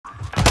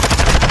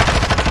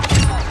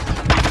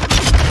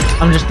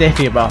I'm just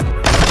diffy, bro.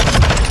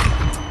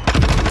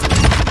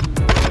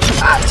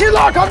 Acting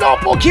like I'm not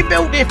fucking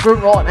built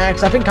different right now,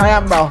 because I think I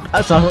am, bro.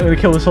 That's why I'm not going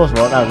to kill the source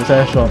right now, the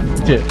first shot.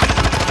 Shit.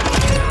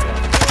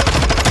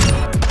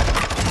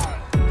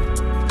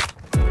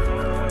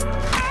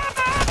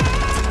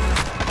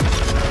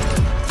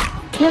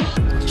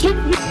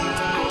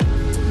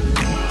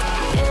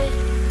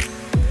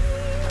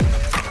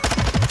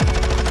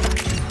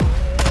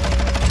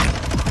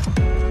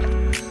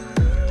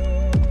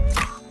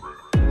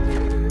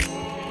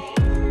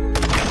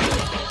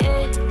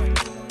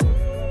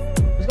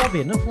 There's got to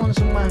be enough one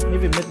somewhere,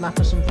 maybe mid-map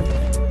or something.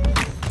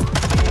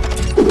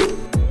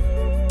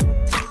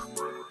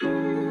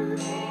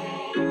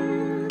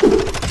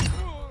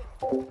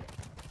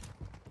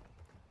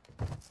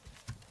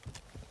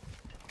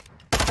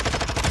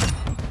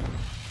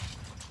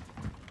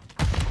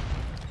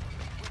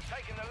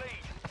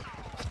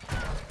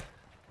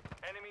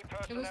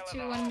 It was 2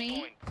 on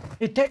me.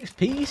 It takes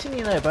peace in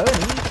you know, bro.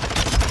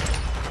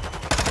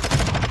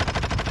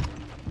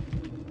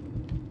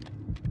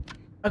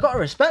 I gotta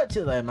respect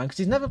it though, man, because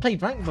he's never played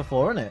rank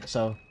before, innit?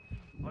 So.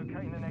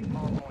 Locating the next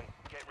hard point.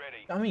 Get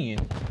ready. I mean.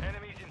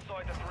 Enemies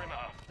inside the perimeter.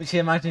 Which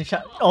you imagine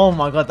chat. Oh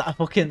my god, that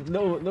fucking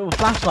little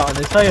flashlight on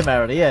his phone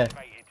already, yeah.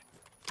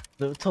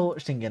 Little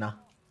torch thing, you know.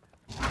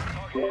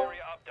 Target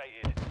area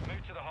updated.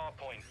 Move to the hard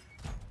point.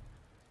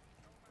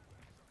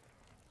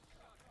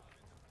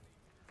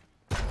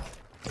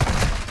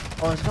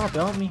 Oh, it's gotta be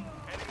on me.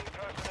 Enemy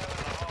personnel at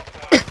the hard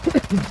point.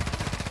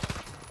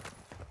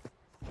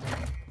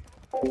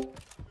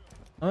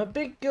 I'm a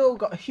big girl,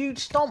 got a huge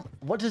stomp.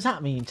 What does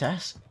that mean,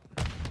 Tess?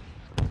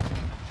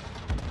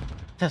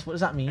 Tess, what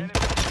does that mean?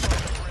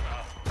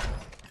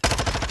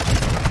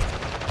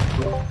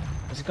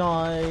 There's a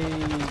guy.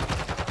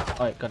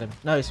 Alright, got him.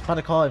 No, it's had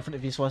a car in front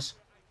of you, was.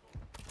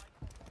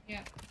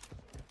 Yeah.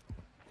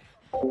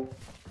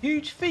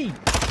 Huge feet.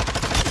 Do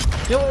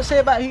you know what to say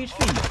about huge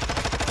feet?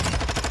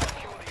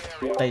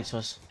 Dates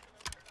was.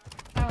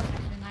 That was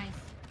actually nice.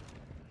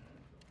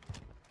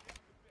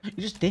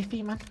 You're just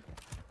diffy, man.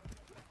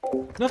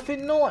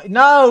 Nothing naughty.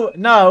 No.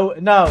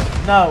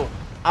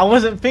 I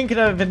wasn't thinking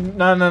of it.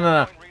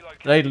 No.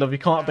 Lady love, you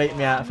can't bait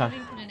me out, fam.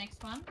 Moving to the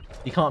next one.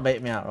 You can't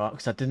bait me out, right?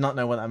 Because I did not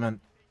know what that meant.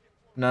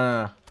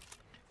 No.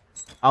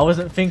 I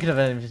wasn't thinking of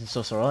anything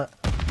sus, alright?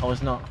 I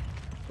was not.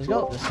 Let's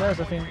go up the stairs,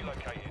 I think.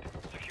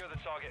 Secure the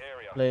target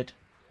area. Blade.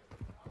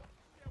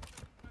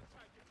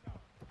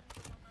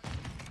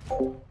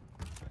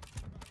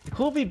 You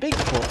call me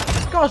Bigfoot?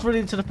 This guy's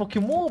running into the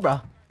fucking wall,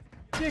 bruh.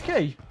 Is he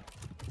okay?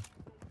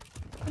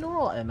 You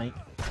alright there, mate?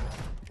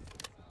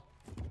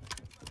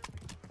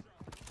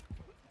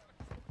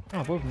 Oh,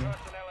 above me.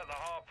 Personnel at the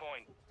hard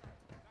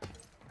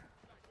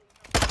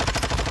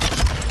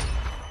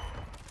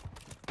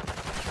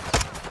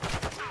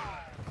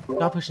point.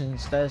 Guy pushing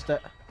stairs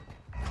there.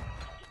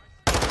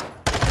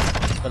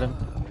 Got him.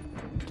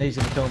 He's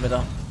gonna kill me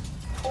though.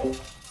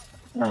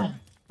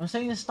 I'm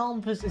saying the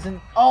stompers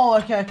isn't. Oh,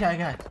 okay.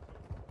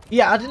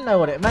 Yeah, I didn't know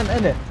what it meant,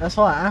 innit? That's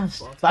why I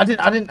asked. But I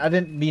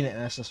didn't mean it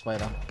in this way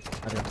though.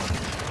 I didn't.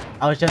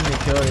 I was genuinely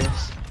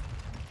curious.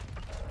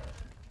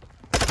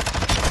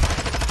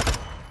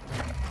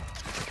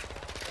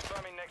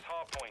 Confirming next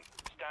hard point.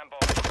 Stand by.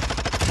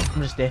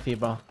 I'm just diffy,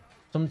 bro.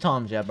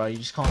 Sometimes, yeah, bro. You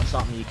just can't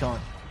stop me. You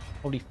can't.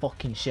 Holy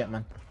fucking shit,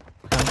 man.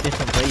 I'm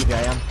different gravy,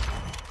 I am.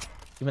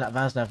 Give me that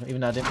Vaz now, even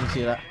though I didn't even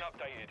see that.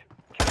 Updated.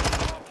 Capture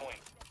the hard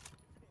point.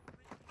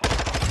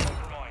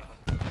 Compromise.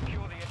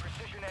 Secure the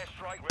precision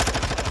airstrike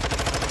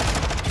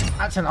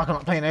ready. Acting like I'm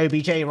not playing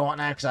OBJ right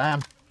now, because I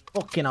am.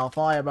 Fucking on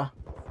fire, bro.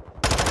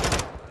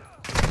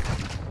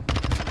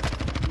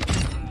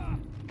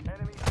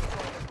 Enemies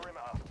inside the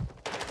perimeter.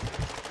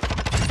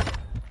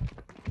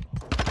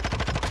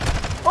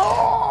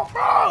 Oh,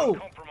 bro!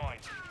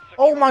 Compromise.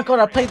 Oh my god,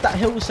 I played that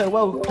hill so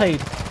well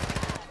played.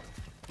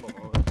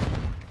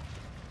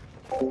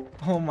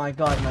 Oh my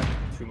god, man.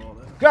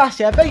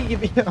 Grassy, I bet you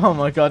give me. Oh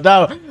my god,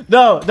 no, I'm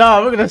not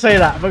gonna say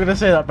that. I'm not gonna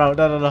say that, bro.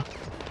 No.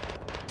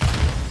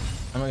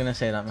 I'm not gonna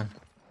say that, man.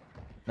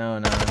 No.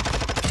 Enemy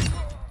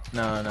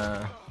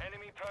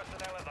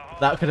personnel at the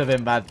hard That could have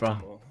been bad, bro.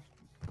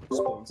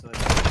 Spawn side.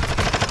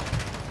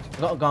 I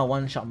got a guy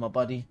one shot on my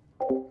body.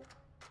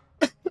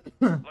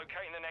 Locating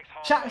the next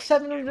hard Chat point.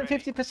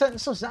 750%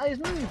 sus. That is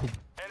moving.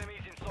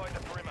 Enemies inside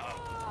the perimeter.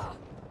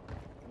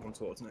 One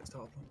towards next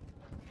hard point.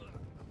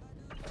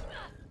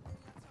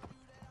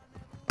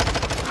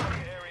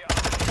 Target area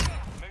updated.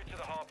 Move to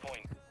the hard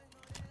point.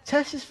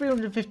 Test is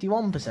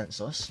 351%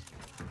 sus.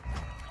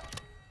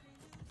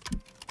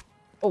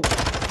 Oh.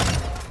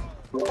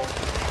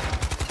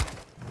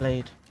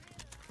 Blade.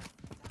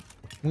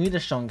 We need a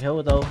strong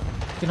kill though.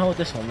 You can hold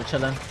this one, we're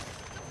chilling.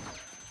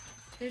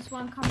 There's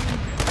one coming.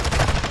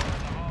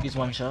 Use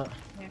one shot.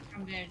 Yeah,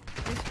 from there.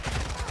 This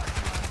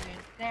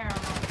there.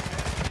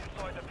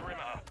 Inside the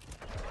perimeter.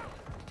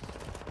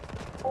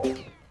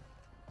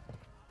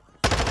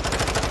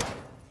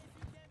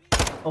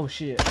 Oh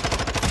shit.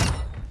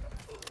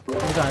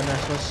 One guy in there,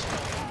 sus.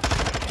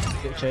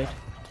 Get shade.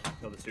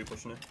 Another two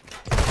pushing it.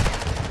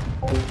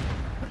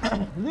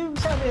 Luke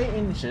 78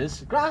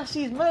 inches.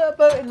 Grassy's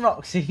motorboating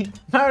Roxy.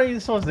 Marrying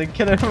Swansea,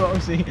 killing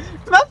Roxy.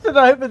 Imagine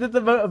I hope I did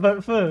the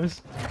motorboat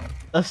first.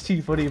 That's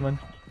too funny, man.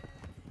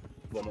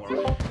 One more.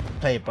 Right?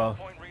 Play it, bro.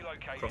 Point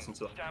relocated. Crossing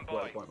to Stand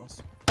where by. the point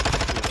was.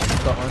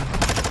 Got one.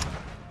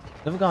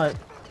 Another guy.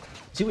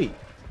 Is he weak?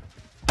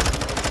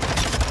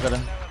 Got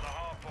him. Now at the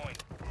hard point.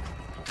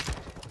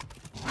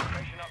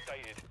 Location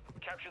updated.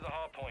 Capture the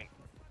hard point.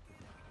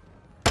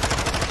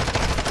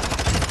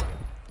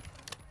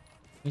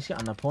 He's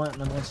getting a point,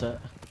 man. What's it?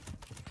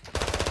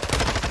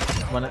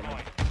 One it.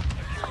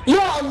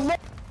 Yeah, Allah.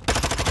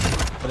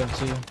 Got him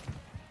two.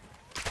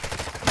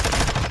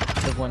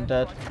 Got one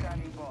dead.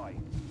 Standing by.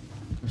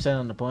 I'm staying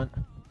on the point.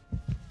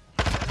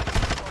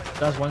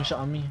 Guy's one shot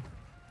on me.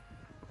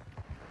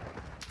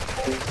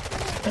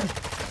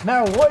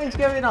 Meryl, what is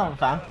going on,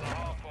 fam?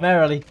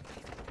 Merrily.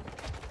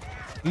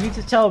 You need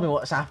to tell me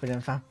what's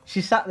happening, fam.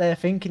 She sat there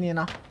thinking, you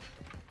know.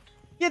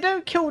 Yeah,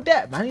 don't kill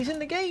Depp, man. He's in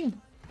the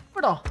game.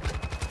 Brother.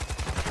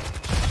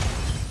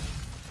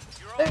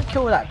 Don't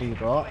kill that dude,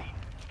 bro.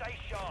 Stay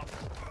sharp.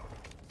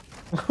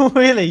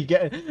 Really?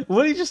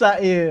 What are you just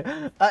at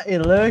here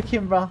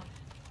lurking, bro?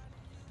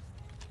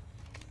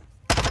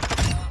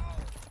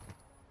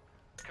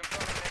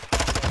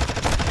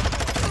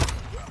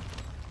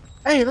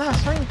 Hey, lads,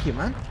 thank you,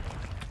 man.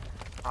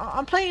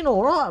 I'm playing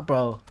alright,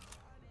 bro.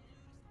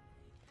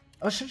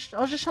 I was just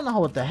trying to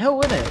hold the hell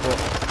in it, but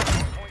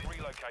Point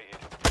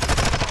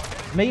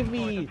relocated.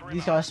 maybe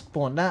these guys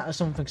spawned out or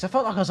something, because I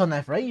felt like I was on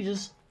there for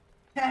ages.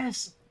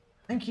 Yes!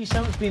 Thank you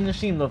so much for being in the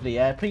stream, lovely,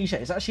 yeah? Appreciate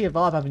it. It's actually a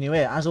vibe having you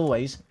here, as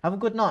always. Have a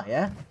good night,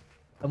 yeah?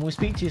 And we'll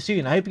speak to you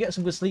soon. I hope you get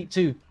some good sleep,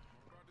 too.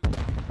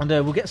 And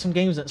we'll get some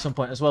games at some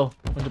point as well,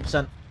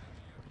 100%.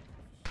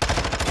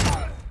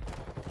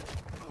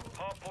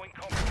 Hard point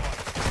compromised.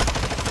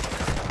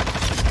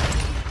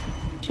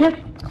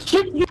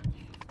 Shit, you.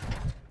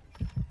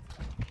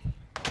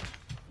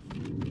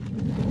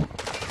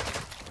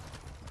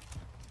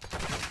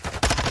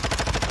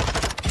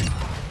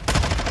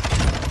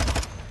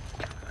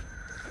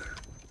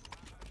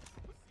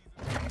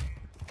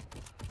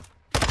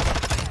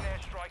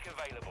 Airstrike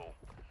available.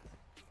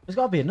 There's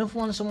got to be another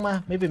one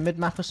somewhere. Maybe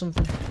mid-map or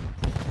something.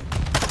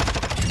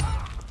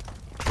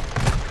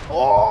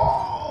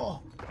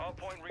 Oh! Hard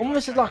point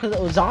Almost like a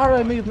little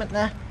Zaro movement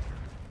there.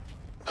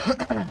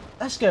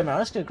 Let's go, man.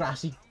 Let's go,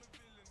 Grassy.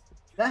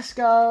 Let's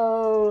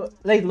go.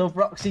 Lady Love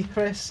Roxy,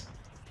 Chris.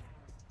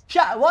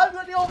 Chat, why have you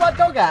got the old my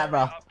dog out,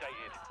 bro?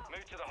 updated.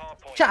 Move to the hard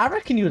point. Chat, I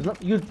reckon you'd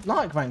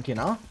like rank, you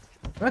know?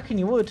 I reckon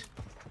you would.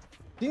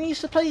 Didn't you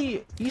used to play?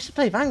 You used to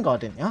play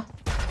Vanguard, didn't you?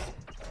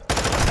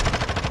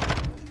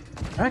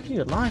 I reckon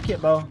you'd like it,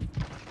 bro.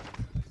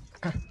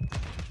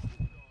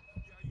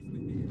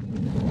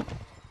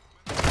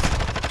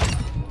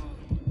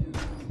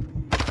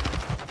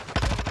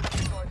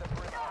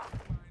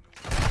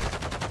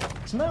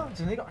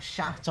 Smelton, they got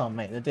shat on,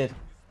 mate. They did.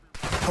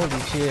 Holy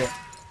shit.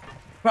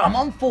 Bro, I'm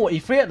on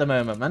 43 at the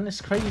moment, man.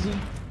 It's crazy.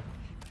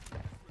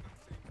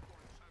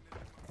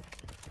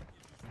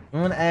 We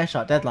won an air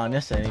shot deadline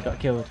yesterday and he got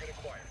killed.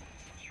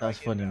 That was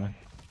funny, man.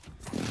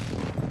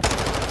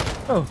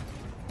 Oh.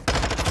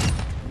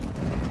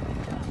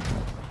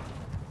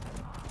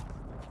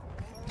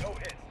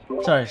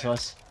 Sorry,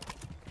 Sauce.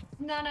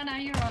 No,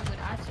 you're all good.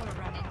 I sort of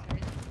ran into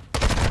it.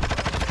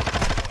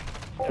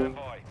 Stand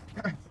by.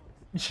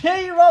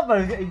 Jay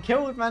Robbo's getting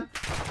killed, man.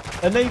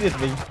 They needed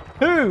me.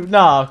 Who?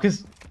 Nah,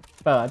 because...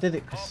 Bro, I did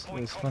it because it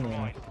was funny,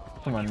 man.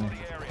 Come on, man.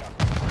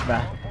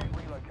 Bruh.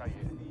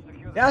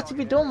 It had to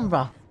be done,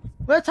 bruh.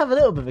 We had to have a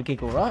little bit of a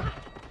giggle, right?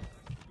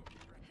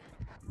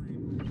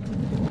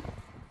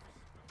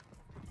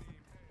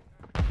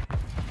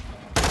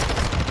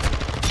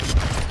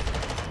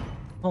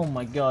 Oh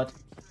my god.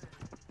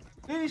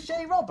 Who's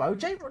J Robbo?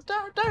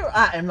 Don't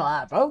at him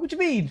like that, bro. What do you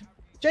mean?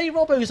 J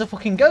Robbo's a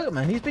fucking goat,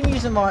 man. He's been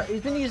using our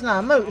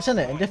emotes, isn't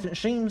it, in different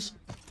streams.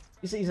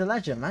 He's a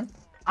legend, man.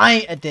 I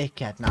ain't a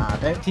dickhead, nah.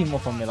 Don't team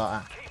up on me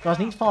like that. Guys,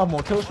 need 5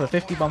 more kills for a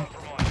 50 bomb.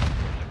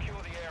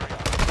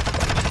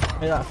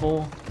 Make that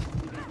 4.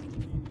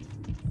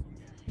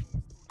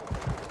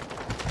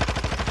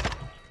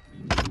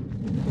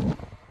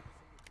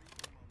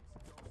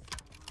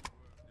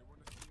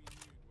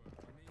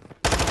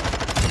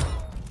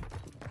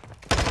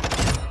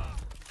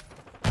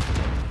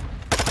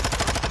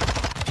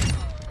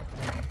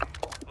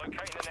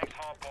 Locating the next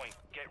hard point.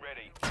 Get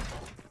ready.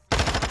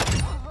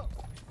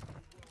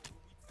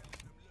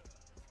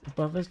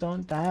 Brothers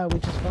don't die, we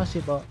just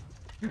fussy, but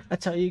I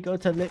tell you, go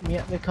to lick me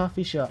at the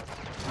coffee shop.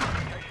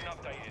 Location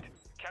updated.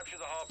 Capture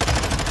the hard point.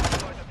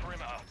 Inside the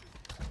perimeter.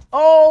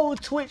 Oh,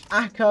 Twitch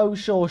Echo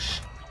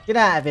Shush. Get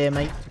out of here,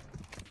 mate.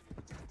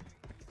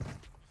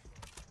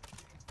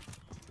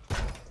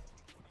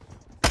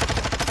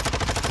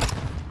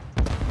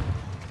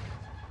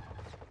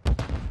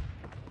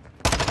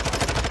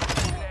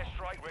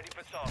 Airstrike ready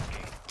for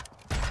tasking.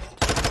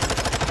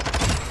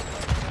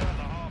 At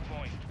the hard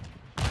point.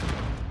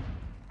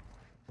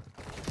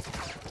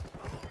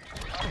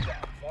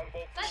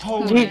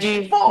 Holy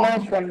GG. fuck.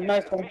 Nice one,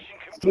 nice one.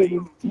 Mission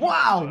stream.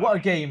 Wow, what a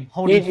game.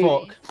 Holy GG.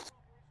 fuck.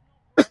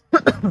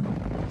 And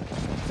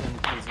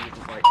easy,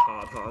 just like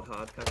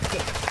hard kind of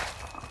shit.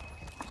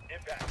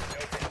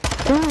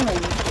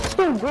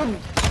 So good.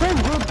 So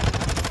good.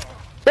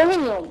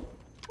 Damn.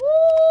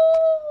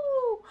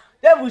 Woo!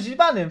 Devils, you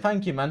banning,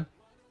 thank you, man.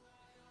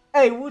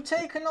 Hey, we'll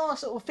take a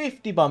nice little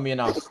 50 bomb, you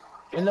know.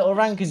 A little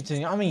ranking thing,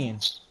 you know what I mean?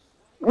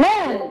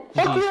 Man,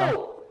 fuck GG's, fam.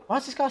 you.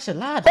 Why's this guy so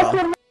loud, Fuck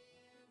bro? your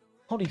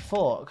Holy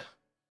fuck.